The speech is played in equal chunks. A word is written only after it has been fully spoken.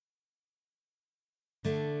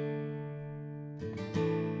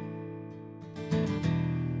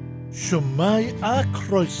Shwmai a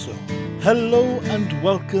croeso. Hello and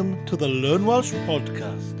welcome to the Learn Welsh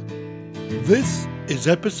podcast. This is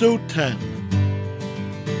episode 10.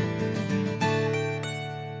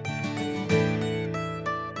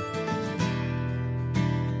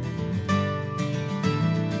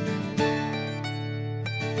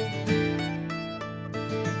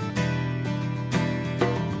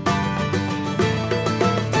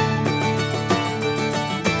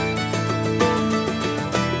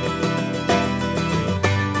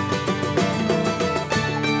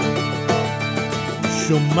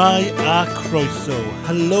 Shwmai a croeso.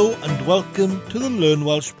 Hello and welcome to the Learn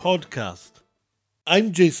Welsh podcast.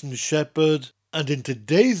 I'm Jason Shepherd, and in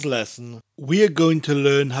today's lesson, we are going to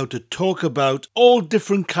learn how to talk about all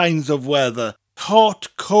different kinds of weather. Hot,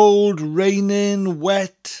 cold, raining,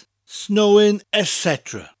 wet, snowing,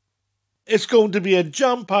 etc. It's going to be a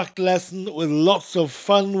jam-packed lesson with lots of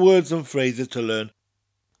fun words and phrases to learn.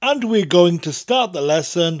 And we're going to start the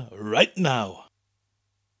lesson right now.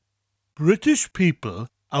 British people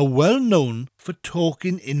are well known for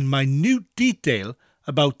talking in minute detail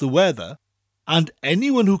about the weather, and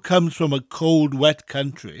anyone who comes from a cold, wet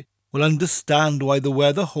country will understand why the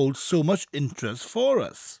weather holds so much interest for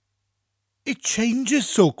us. It changes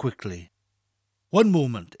so quickly. One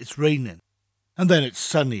moment it's raining, and then it's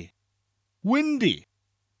sunny, windy,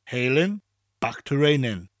 hailing, back to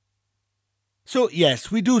raining. So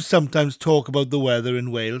yes, we do sometimes talk about the weather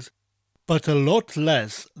in Wales, but a lot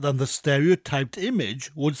less than the stereotyped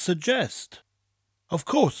image would suggest. Of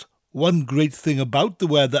course, one great thing about the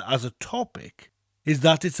weather as a topic is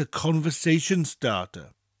that it's a conversation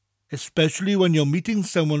starter, especially when you're meeting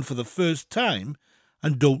someone for the first time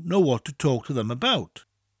and don't know what to talk to them about.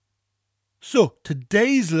 So,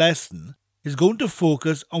 today's lesson is going to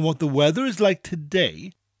focus on what the weather is like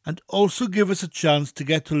today and also give us a chance to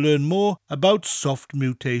get to learn more about soft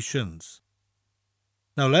mutations.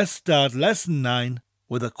 Now let's start lesson 9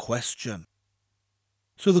 with a question.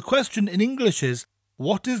 So the question in English is,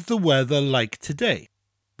 what is the weather like today?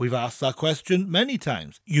 We've asked that question many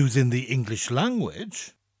times using the English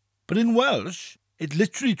language, but in Welsh it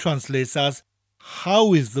literally translates as,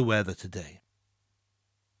 how is the weather today?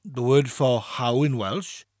 The word for how in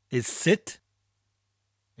Welsh is sut,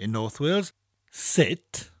 in North Wales,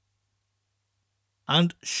 sit,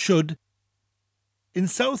 and should in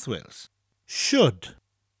South Wales, should.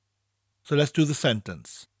 So let's do the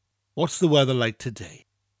sentence. What's the weather like today?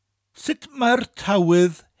 Sut mae'r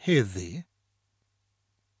tywydd heddi?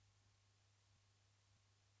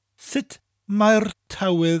 Sut mae'r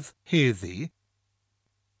tywydd heddi?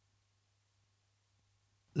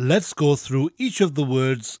 Let's go through each of the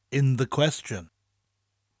words in the question.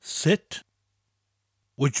 Sut,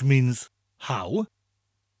 which means how.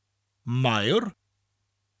 Mae'r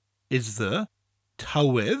is the,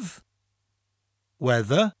 tywydd,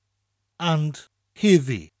 weather, and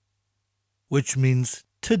heddi, which means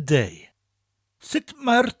today. Sut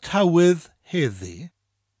mae'r tywydd heddi?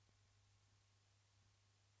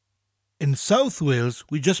 In South Wales,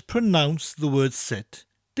 we just pronounce the word sit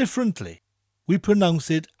differently. We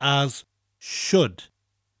pronounce it as should.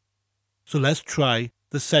 So let's try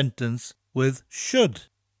the sentence with should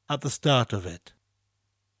at the start of it.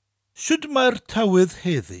 Should mae'r tywydd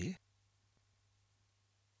heddi?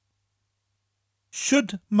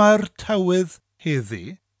 Should mae'r tywydd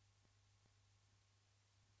heddi?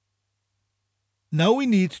 Now we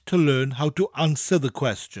need to learn how to answer the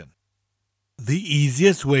question. The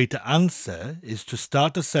easiest way to answer is to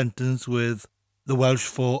start a sentence with the Welsh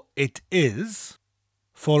for it is,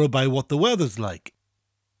 followed by what the weather's like.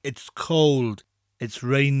 It's cold, it's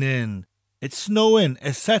raining, it's snowing,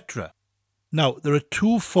 etc. Now, there are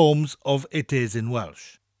two forms of it is in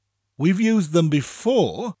Welsh. We've used them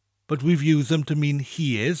before, but we've used them to mean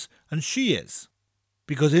he is and she is.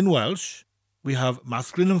 Because in Welsh, we have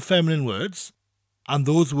masculine and feminine words, and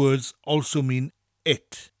those words also mean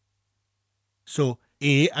it. So,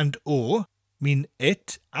 e and o mean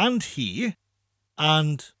it and he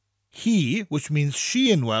he, which means she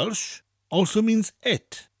in Welsh, also means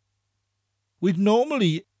it. We'd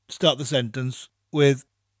normally start the sentence with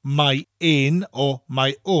my ein or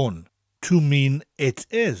my own to mean it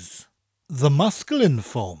is, the masculine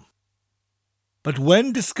form. But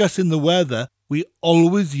when discussing the weather, we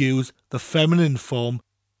always use the feminine form,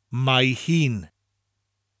 my hun.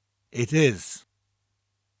 It is.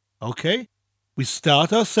 Okay? We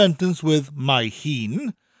start our sentence with my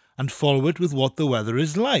hun and follow it with what the weather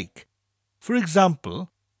is like. For example,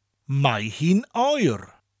 my hun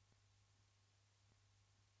oer.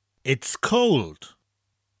 It's cold.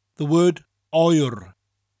 The word oer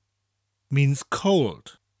means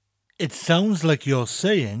cold. It sounds like you're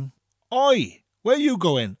saying, Oi, where you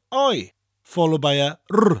going? Oi, followed by a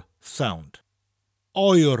r sound.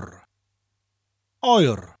 Oir.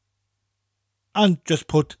 Oir. And just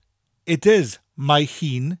put it is my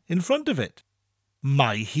hun in front of it.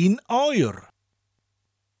 My hun oir.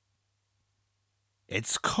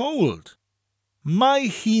 It's cold. My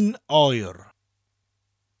hun oir.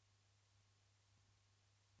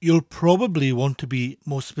 You'll probably want to be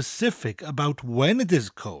more specific about when it is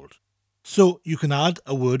cold, so you can add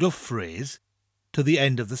a word or phrase to the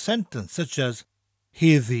end of the sentence, such as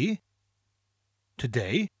heddi,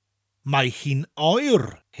 today, my hun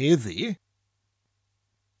oir heddi,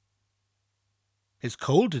 it's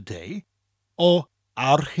cold today, or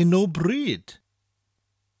ar hyn o bryd,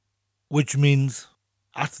 which means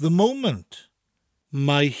at the moment.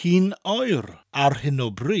 Mae hi'n oer ar hyn o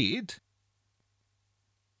bryd.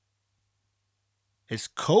 It's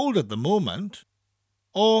cold at the moment.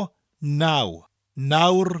 Or now.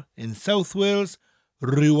 Nawr in South Wales,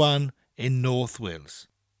 rwan in North Wales.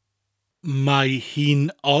 Mae hi'n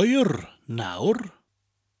oer nawr.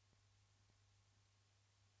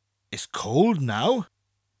 It's cold now.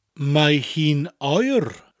 Mae hi'n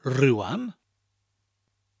oer rwan.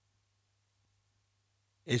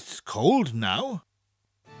 It's cold now.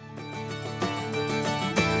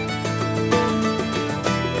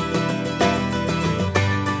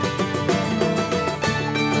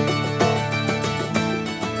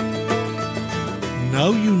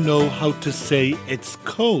 Now you know how to say it's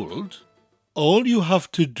cold. All you have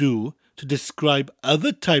to do to describe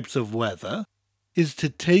other types of weather is to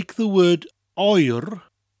take the word oer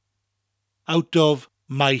out of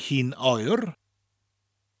mae hi'n oer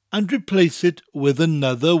and replace it with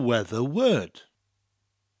another weather word.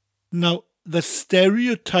 Now, the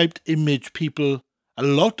stereotyped image a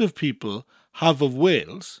lot of people have of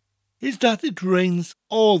Wales is that it rains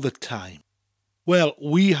all the time. Well,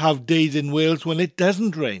 we have days in Wales when it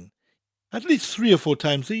doesn't rain, at least 3 or 4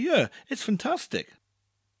 times a year. It's fantastic.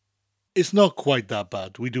 It's not quite that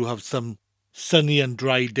bad. We do have some sunny and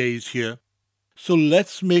dry days here. So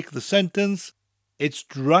let's make the sentence, it's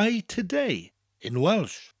dry today, in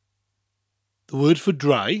Welsh. The word for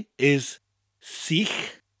dry is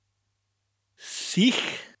sych.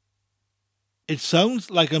 Sych. It sounds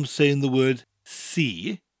like I'm saying the word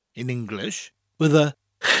sea in English with a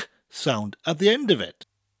ch sound at the end of it.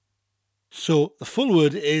 So the full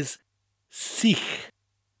word is sych.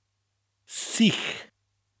 Sych.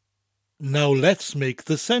 Now let's make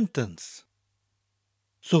the sentence.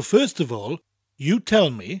 So first of all, you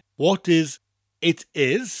tell me what is it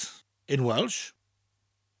is in Welsh.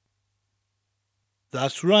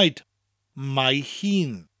 That's right, mae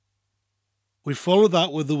hun. We follow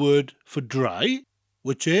that with the word for dry,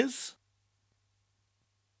 which is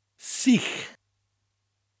sych.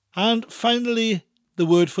 And finally, the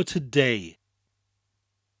word for today.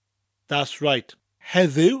 That's right,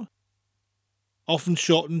 heddiw, often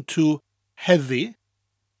shortened to heddi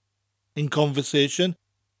in conversation.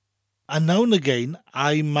 And now and again,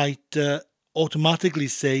 I might automatically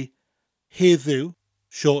say heddiw,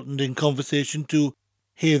 shortened in conversation to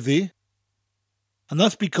heddi. And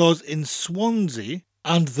that's because in Swansea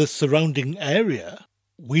and the surrounding area,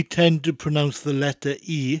 we tend to pronounce the letter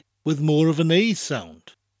E with more of an A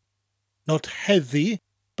sound. Not heddi,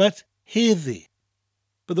 but heddi.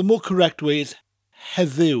 But the more correct way is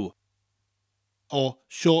heddiw, or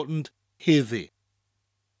shortened heddi.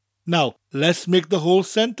 Now, let's make the whole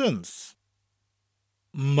sentence.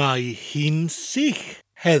 Mae hi'n sych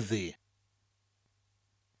heddi.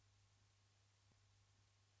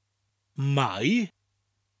 Mae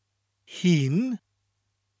hi'n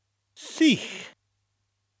sych.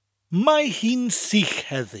 Mae hi'n sych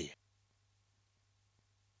heddi.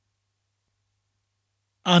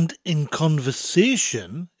 And in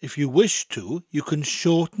conversation, if you wish to, you can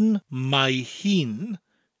shorten mae hi'n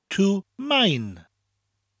to mine.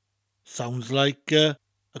 Sounds like a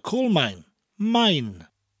coal mine. Mine.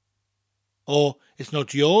 Or it's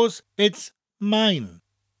not yours, it's mine.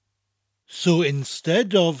 So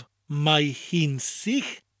instead of mae hi'n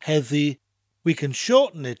sych heddi, we can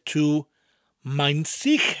shorten it to mae'n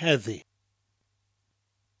sych heddi.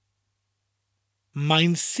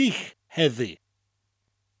 Mae'n sych heddi.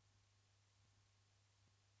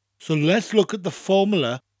 So let's look at the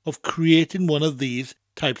formula of creating one of these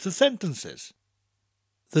types of sentences.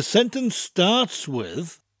 The sentence starts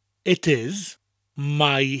with it is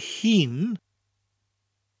mae hi'n,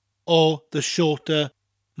 or the shorter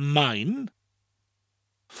mine,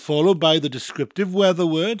 followed by the descriptive weather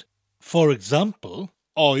word, for example,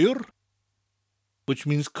 oer, which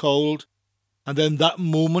means cold, and then that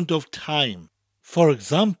moment of time, for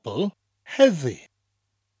example, heddi.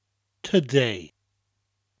 today.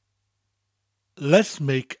 Let's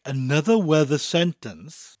make another weather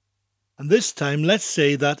sentence, and this time let's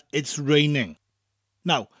say that it's raining.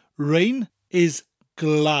 Now, rain is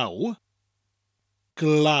glaw,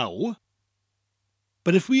 glaw,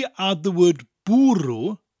 but if we add the word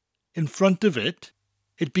bwrw in front of it,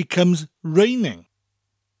 it becomes raining.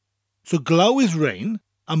 So glaw is rain,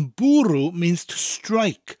 and bwrw means to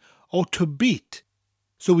strike or to beat.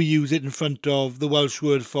 So we use it in front of the Welsh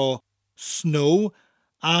word for snow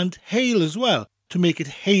and hail as well, to make it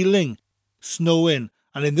hailing, snowing,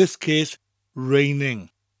 and in this case, raining.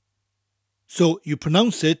 So you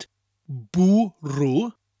pronounce it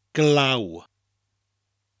bwrw glaw.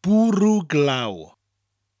 Bwrw glaw.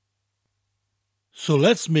 So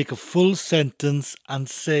let's make a full sentence and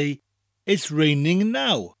say, it's raining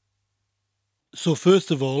now. So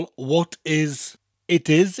first of all, what is it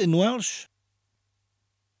is in Welsh?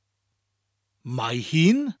 Mae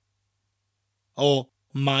hin or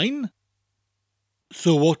mine.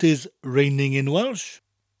 So what is raining in Welsh?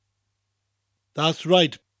 That's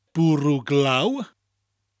right, bwrw glaw.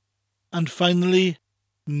 And finally,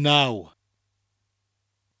 now.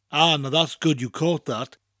 Now that's good you caught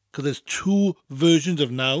that, because there's two versions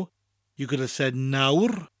of now. You could have said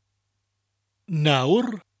nawr,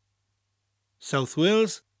 nawr, South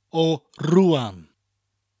Wales, or rwan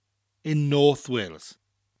in North Wales.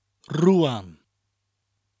 Rwan.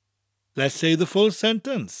 Let's say the full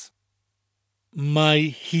sentence. Mae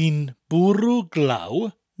hi'n bwrw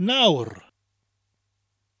glaw nawr.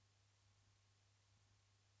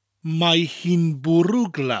 Mae hi'n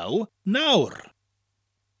bwrw glaw nawr.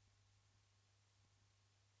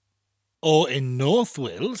 Or in North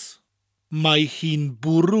Wales, mae hi'n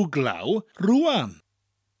bwrw glaw rwan.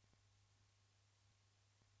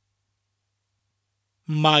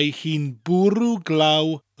 Mae hi'n bwrw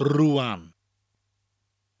glaw rwan.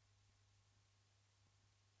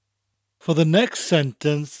 For the next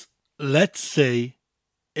sentence, let's say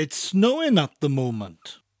it's snowing at the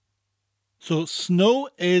moment. So snow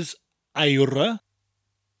is aira.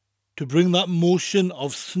 To bring that motion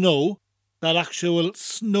of snow, that actual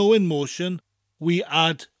snowing motion, we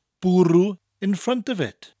add bwrw in front of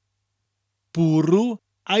it. Bwrw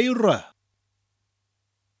aira.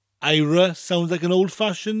 Aira sounds like an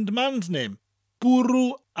old-fashioned man's name.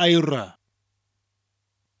 Bwrw aira.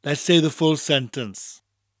 Let's say the full sentence.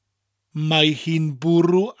 Mae hi'n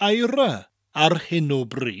bwrw aira ar hyn o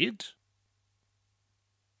bryd.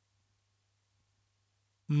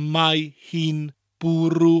 Mae hi'n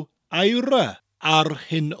bwrw aira ar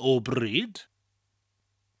hyn o bryd.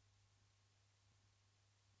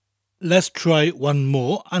 Let's try one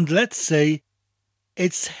more and let's say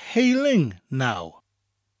it's hailing now.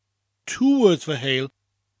 Two words for hail,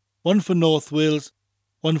 one for North Wales,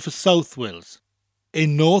 one for South Wales.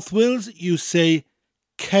 In North Wales, you say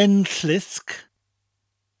cenllysg,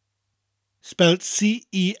 spelled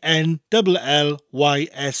C-E-N-L-L-Y-S-G.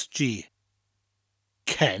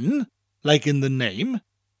 Ken, like in the name,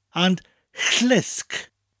 and llysg.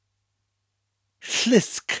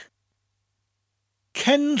 Llysg.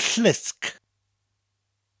 Cenllysg.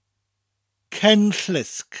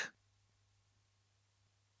 Cenllysg.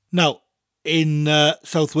 Now, in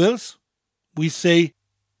South Wales, we say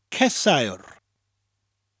cesair.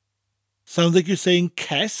 Sounds like you're saying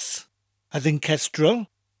ces, as in kestrel,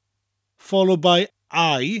 followed by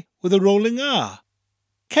I with a rolling R.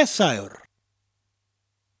 Cesair.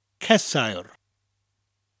 Cesair.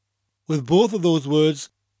 With both of those words,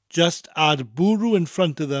 just add bwrw in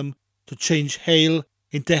front of them to change hail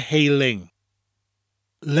into hailing.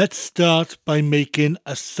 Let's start by making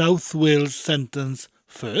a South Wales sentence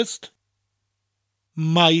first.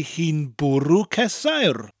 Mae hi'n bwrw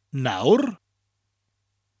cesair nawr.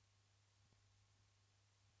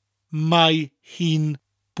 Mae hi'n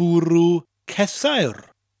bwrw cesair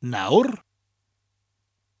nawr.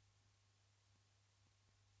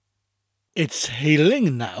 It's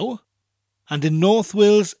hailing now. And in North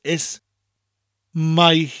Wales it's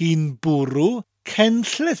mae hi'n bwrw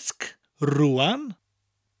cenllysg rwan.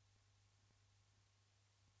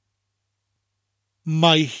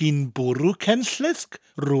 Mae hi'n bwrw cenllysg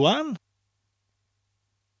rwan.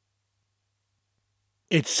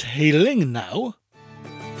 It's hailing now.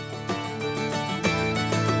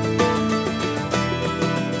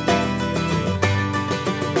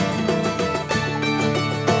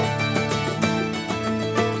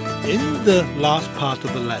 In the last part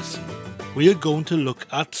of the lesson, we are going to look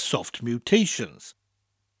at soft mutations.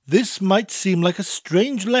 This might seem like a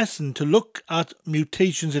strange lesson to look at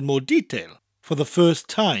mutations in more detail for the first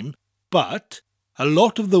time, but a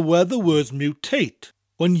lot of the weather words mutate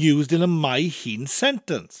when used in a mae hi'n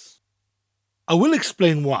sentence. I will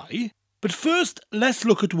explain why, but first let's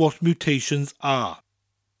look at what mutations are.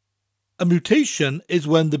 A mutation is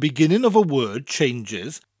when the beginning of a word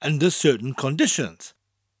changes under certain conditions.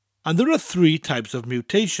 And there are three types of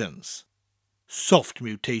mutations: soft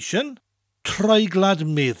mutation, treiglad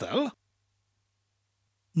meddal,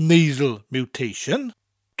 nasal mutation,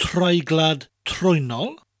 treiglad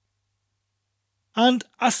troenol, and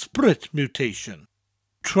aspirate mutation,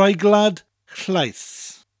 treiglad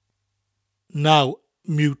llais. Now,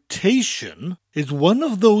 mutation is one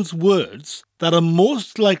of those words that are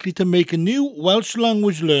most likely to make a new Welsh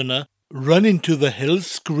language learner run into the hills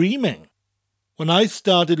screaming. When I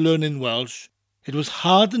started learning Welsh, it was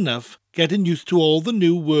hard enough getting used to all the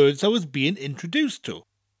new words I was being introduced to,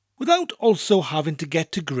 without also having to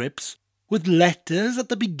get to grips with letters at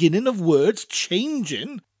the beginning of words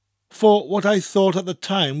changing for what I thought at the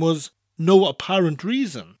time was no apparent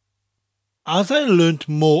reason. As I learnt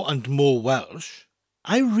more and more Welsh,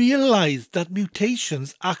 I realised that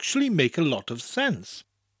mutations actually make a lot of sense.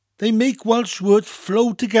 They make Welsh words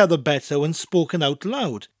flow together better when spoken out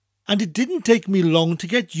loud, and it didn't take me long to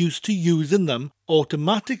get used to using them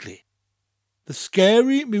automatically. The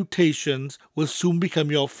scary mutations will soon become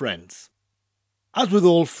your friends. As with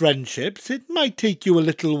all friendships, it might take you a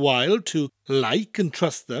little while to like and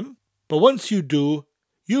trust them, but once you do,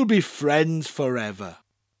 you'll be friends forever.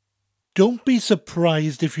 Don't be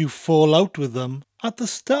surprised if you fall out with them at the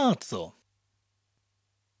start, though.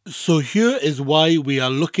 So here is why we are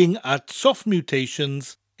looking at soft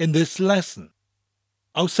mutations in this lesson.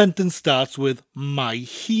 Our sentence starts with my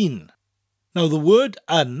hun. Now the word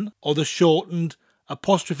un, or the shortened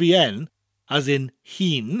apostrophe n, as in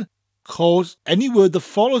hun, cause any word that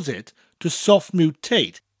follows it to soft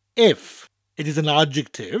mutate if it is an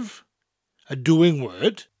adjective, a doing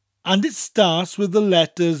word, and it starts with the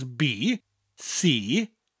letters B, C,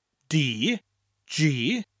 D,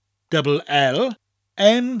 G, double L,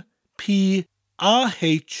 M, P, R,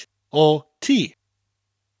 H, or T.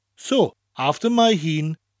 So, after my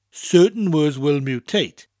hun, certain words will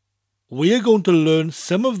mutate. We are going to learn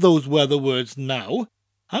some of those weather words now,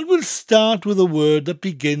 and we'll start with a word that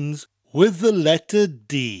begins with the letter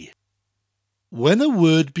D. When a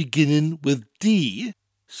word beginning with D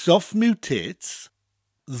soft mutates,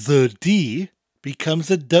 the D becomes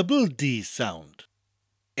a double D sound,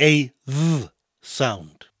 a th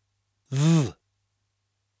sound, th.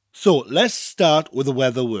 So let's start with a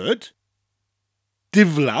weather word,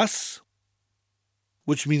 diflas,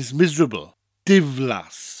 which means miserable,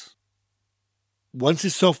 diflas. Once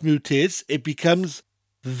it soft mutates, it becomes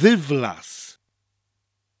ddiflas,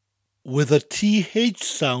 with a TH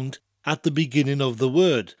sound at the beginning of the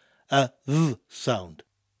word, a th sound.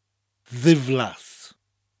 Ddiflas,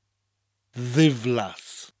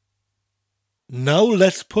 ddiflas. Now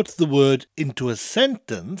let's put the word into a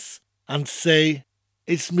sentence and say,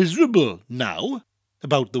 it's miserable now,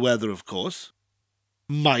 about the weather of course.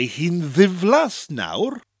 Mae hi'n ddiflas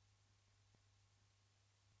nawr.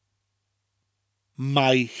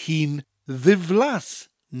 Mae hi'n ddiflas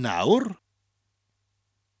nawr.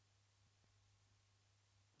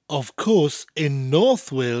 Of course, in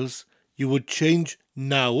North Wales, you would change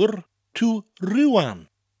nawr to rwan.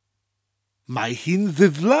 Mae hi'n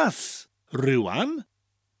ddiflas rwan.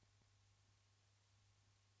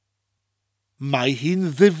 Mae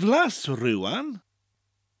hi'n ddiflas rwan.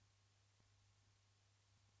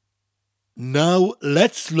 Now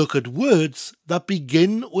let's look at words that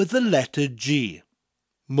begin with the letter G.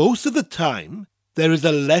 Most of the time, there is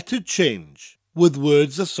a letter change with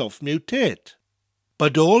words that soft mutate.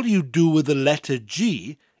 But all you do with the letter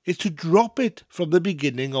G is to drop it from the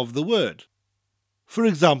beginning of the word. For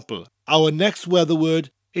example, our next weather word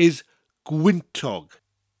is gwyntog.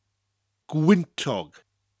 Gwyntog.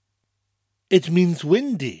 It means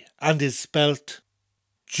windy and is spelt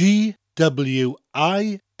Gwintog.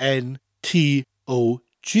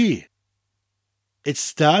 It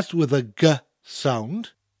starts with a G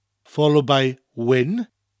sound, followed by win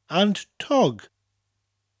and tog.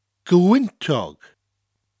 Gwyntog.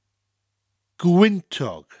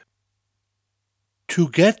 Gwyntog. To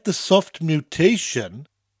get the soft mutation,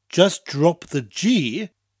 just drop the G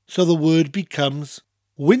so the word becomes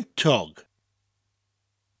wyntog.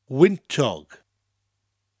 Wyntog.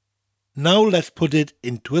 Now let's put it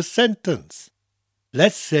into a sentence.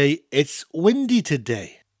 Let's say it's windy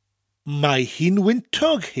today. Mae hi'n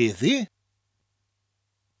wyntog heddi.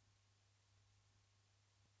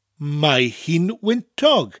 Mae hi'n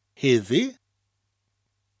wyntog heddi.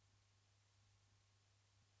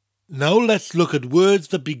 Now let's look at words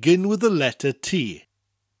that begin with the letter T.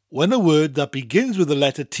 When a word that begins with the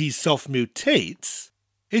letter T soft mutates,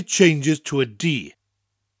 it changes to a D.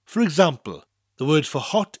 For example, the word for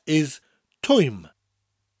hot is toim.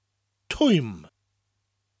 Toim.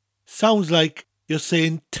 Sounds like you're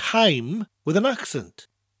saying time with an accent.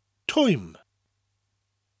 Toim.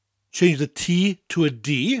 Change the T to a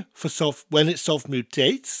D for soft when it soft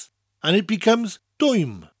mutates, and it becomes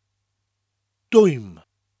doim. Doim.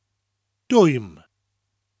 Doim.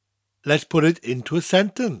 Let's put it into a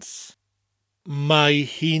sentence. Mae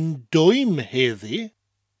hi'n doim heddi.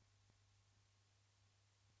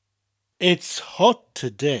 It's hot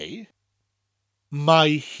today.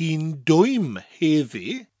 Mae hi'n doim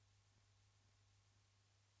heddi.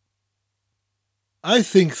 I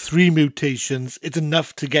think 3 mutations is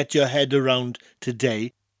enough to get your head around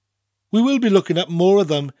today. We will be looking at more of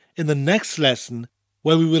them in the next lesson,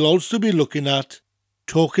 where we will also be looking at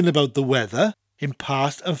talking about the weather in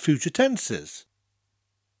past and future tenses.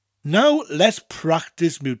 Now let's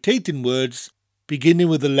practice mutating words, beginning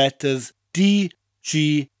with the letters D,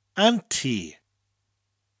 G, and T.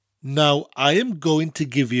 Now I am going to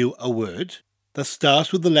give you a word that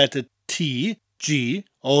starts with the letter T, G,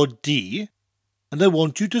 or D, and I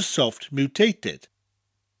want you to soft mutate it.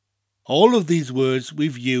 All of these words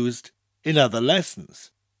we've used in other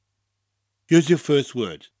lessons. Here's your first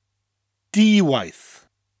word. Dwaith.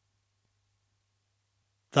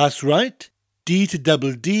 That's right. D to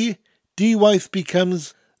double D. Dwaith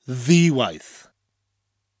becomes ddiwaith.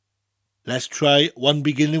 Let's try one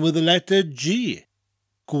beginning with the letter G.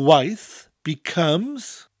 Gwaith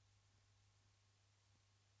becomes...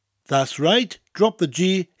 That's right. Drop the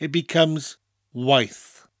G. It becomes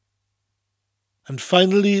waith. And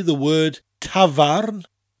finally, the word tafarn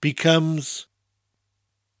becomes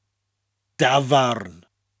dafarn.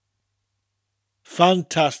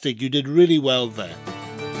 Fantastic, you did really well there.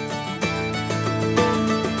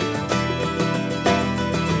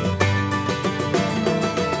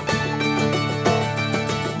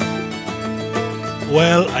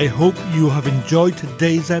 Well, I hope you have enjoyed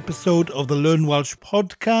today's episode of the Learn Welsh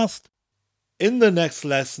podcast. In the next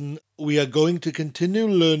lesson, we are going to continue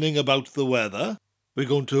learning about the weather. We're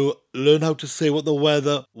going to learn how to say what the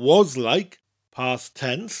weather was like, past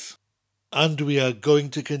tense. And we are going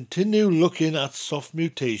to continue looking at soft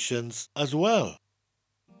mutations as well.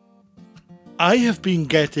 I have been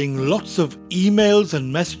getting lots of emails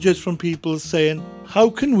and messages from people saying, how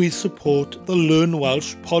can we support the Learn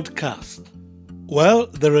Welsh podcast? Well,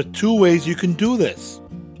 there are 2 ways you can do this.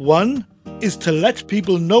 One is to let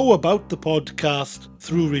people know about the podcast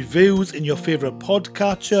through reviews in your favourite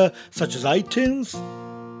podcatcher, such as iTunes,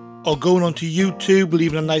 or going onto YouTube,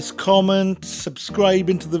 leaving a nice comment,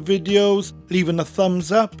 subscribing to the videos, leaving a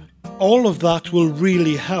thumbs up. All of that will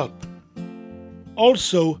really help.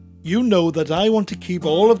 Also, you know that I want to keep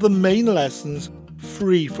all of the main lessons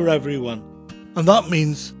free for everyone. And that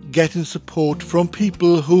means getting support from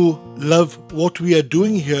people who love what we are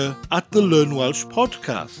doing here at the Learn Welsh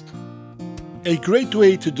podcast. A great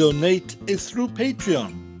way to donate is through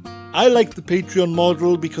Patreon. I like the Patreon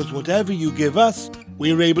model because whatever you give us,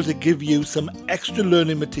 we are able to give you some extra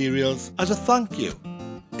learning materials as a thank you.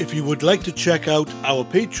 If you would like to check out our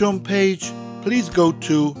Patreon page, please go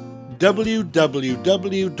to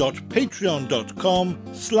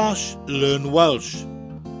www.patreon.com/learnwelsh,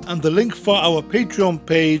 and the link for our Patreon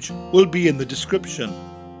page will be in the description.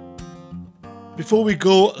 Before we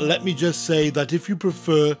go, let me just say that if you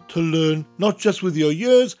prefer to learn not just with your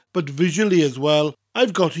ears but visually as well,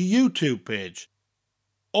 I've got a YouTube page.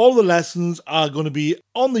 All the lessons are going to be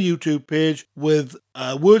on the YouTube page with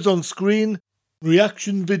words on screen,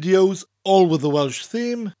 reaction videos, all with the Welsh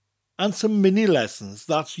theme, and some mini lessons.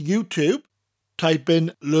 That's YouTube. Type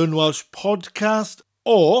in Learn Welsh Podcast,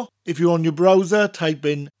 or if you're on your browser, type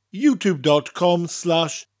in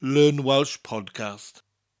youtube.com/Learn Welsh Podcast.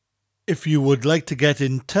 If you would like to get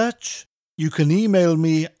in touch, you can email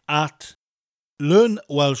me at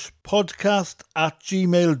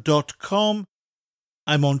learnwelshpodcast@gmail.com.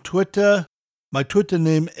 I'm on Twitter. My Twitter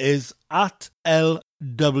name is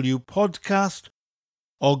 @LWPodcast.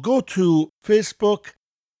 Or go to Facebook,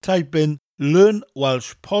 type in Learn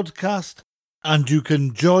Welsh Podcast, and you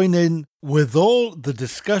can join in with all the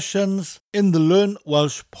discussions in the Learn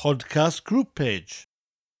Welsh Podcast group page.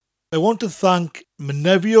 I want to thank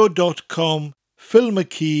Mynefio.com, Phil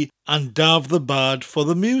McKee and Dav the Bard for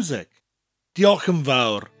the music. Diolch yn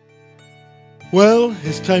fawr. Well,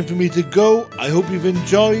 it's time for me to go. I hope you've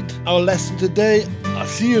enjoyed our lesson today. I'll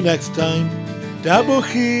see you next time. Da bo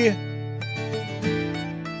chi!